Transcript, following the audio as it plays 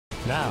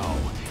Now,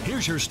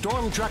 here's your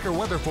Storm Tracker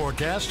weather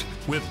forecast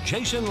with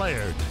Jason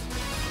Laird.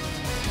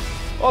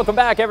 Welcome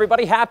back,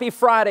 everybody. Happy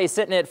Friday,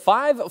 sitting at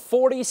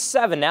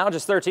 5:47 now,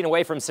 just 13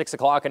 away from 6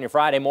 o'clock on your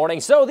Friday morning.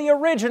 So the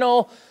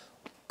original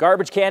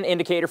garbage can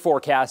indicator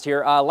forecast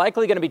here.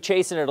 Likely going to be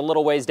chasing it a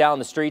little ways down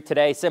the street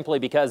today simply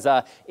because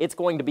it's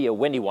going to be a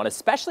windy one,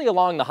 especially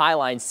along the high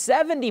line.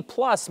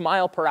 70+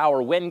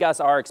 mile-per-hour wind gusts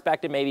are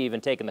expected, maybe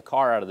even taking the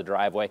car out of the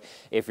driveway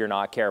if you're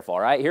not careful. All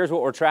right, here's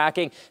what we're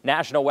tracking.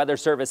 National Weather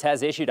Service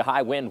has issued a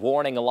high wind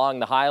warning along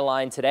the high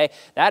line today.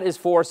 That is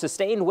for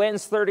sustained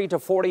winds, 30 to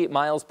 40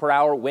 miles per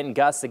hour. Wind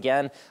gusts,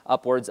 again,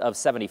 upwards of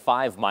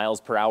 75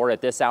 miles per hour.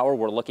 At this hour,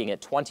 we're looking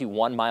at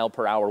 21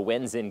 mile-per-hour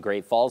winds in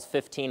Great Falls,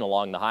 15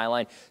 along the high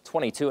line.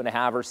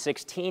 22.5 or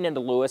 16 into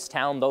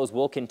Lewistown. Those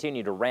will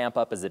continue to ramp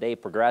up as the day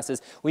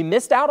progresses. We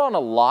missed out on a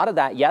lot of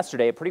that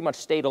yesterday. It pretty much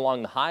stayed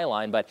along the high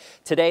line, but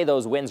today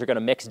those winds are going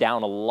to mix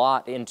down a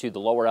lot into the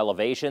lower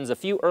elevations. A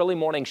few early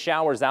morning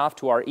showers off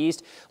to our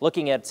east.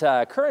 Looking at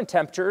current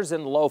temperatures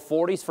in the low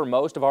 40s for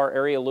most of our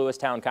area.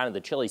 Lewistown, kind of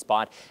the chilly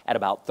spot at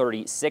about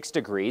 36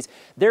 degrees.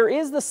 There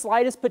is the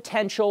slightest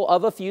potential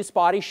of a few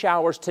spotty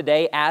showers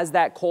today as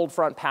that cold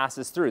front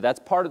passes through. That's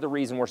part of the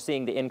reason we're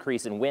seeing the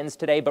increase in winds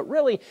today, but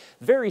really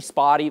very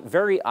spotty,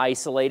 very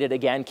isolated.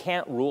 Again,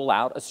 can't rule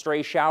out a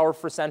stray shower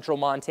for central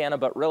Montana,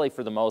 but really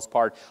for the most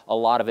part, a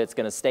lot of it's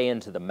going to stay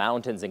into the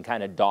mountains and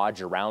kind of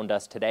dodge around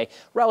us today.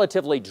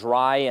 Relatively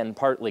dry and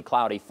partly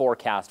cloudy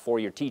forecast for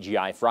your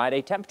TGI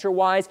Friday.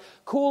 Temperature-wise,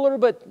 cooler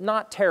but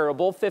not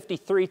terrible.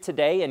 53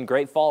 today in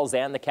Great Falls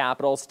and the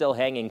capital, still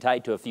hanging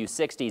tight to a few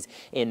 60s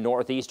in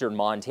northeastern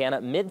Montana.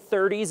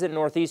 Mid-30s in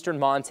northeastern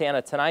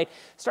Montana tonight,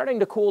 starting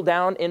to cool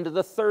down into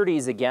the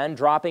 30s again,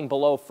 dropping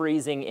below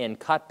freezing in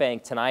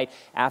Cutbank tonight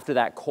after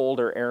that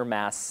colder air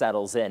mass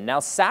settles in. Now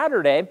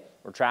Saturday,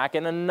 we're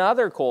tracking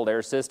another cold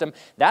air system.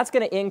 That's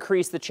going to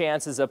increase the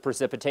chances of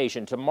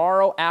precipitation.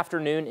 Tomorrow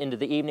afternoon into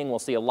the evening, we'll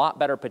see a lot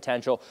better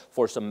potential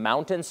for some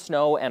mountain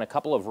snow and a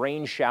couple of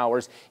rain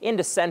showers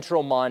into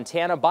central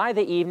Montana. By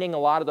the evening, a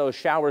lot of those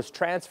showers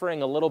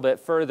transferring a little bit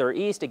further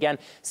east. Again,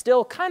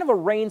 still kind of a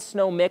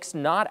rain-snow mix,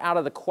 not out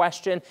of the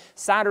question.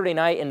 Saturday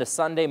night into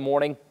Sunday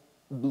morning,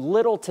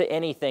 little to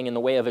anything in the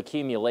way of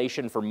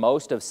accumulation for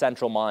most of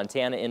central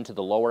Montana into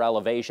the lower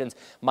elevations.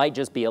 Might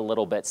just be a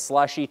little bit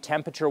slushy.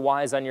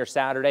 Temperature-wise on your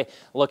Saturday,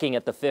 looking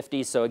at the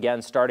 50s, so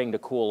again, starting to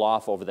cool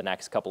off over the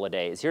next couple of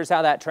days. Here's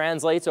how that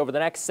translates over the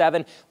next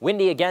 7.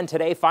 Windy again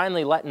today,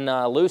 finally letting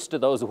loose to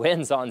those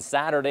winds on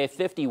Saturday.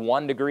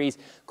 51 degrees.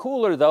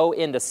 Cooler, though,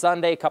 into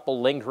Sunday. A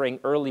couple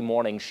lingering early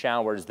morning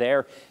showers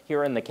there.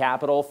 Here in the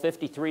capital,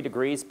 53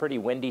 degrees, pretty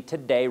windy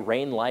today.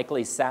 Rain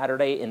likely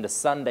Saturday into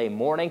Sunday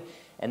morning.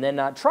 And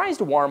then tries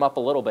to warm up a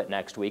little bit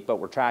next week, but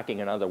we're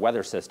tracking another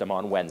weather system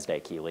on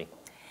Wednesday, Keely.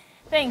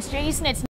 Thanks, Jason. It's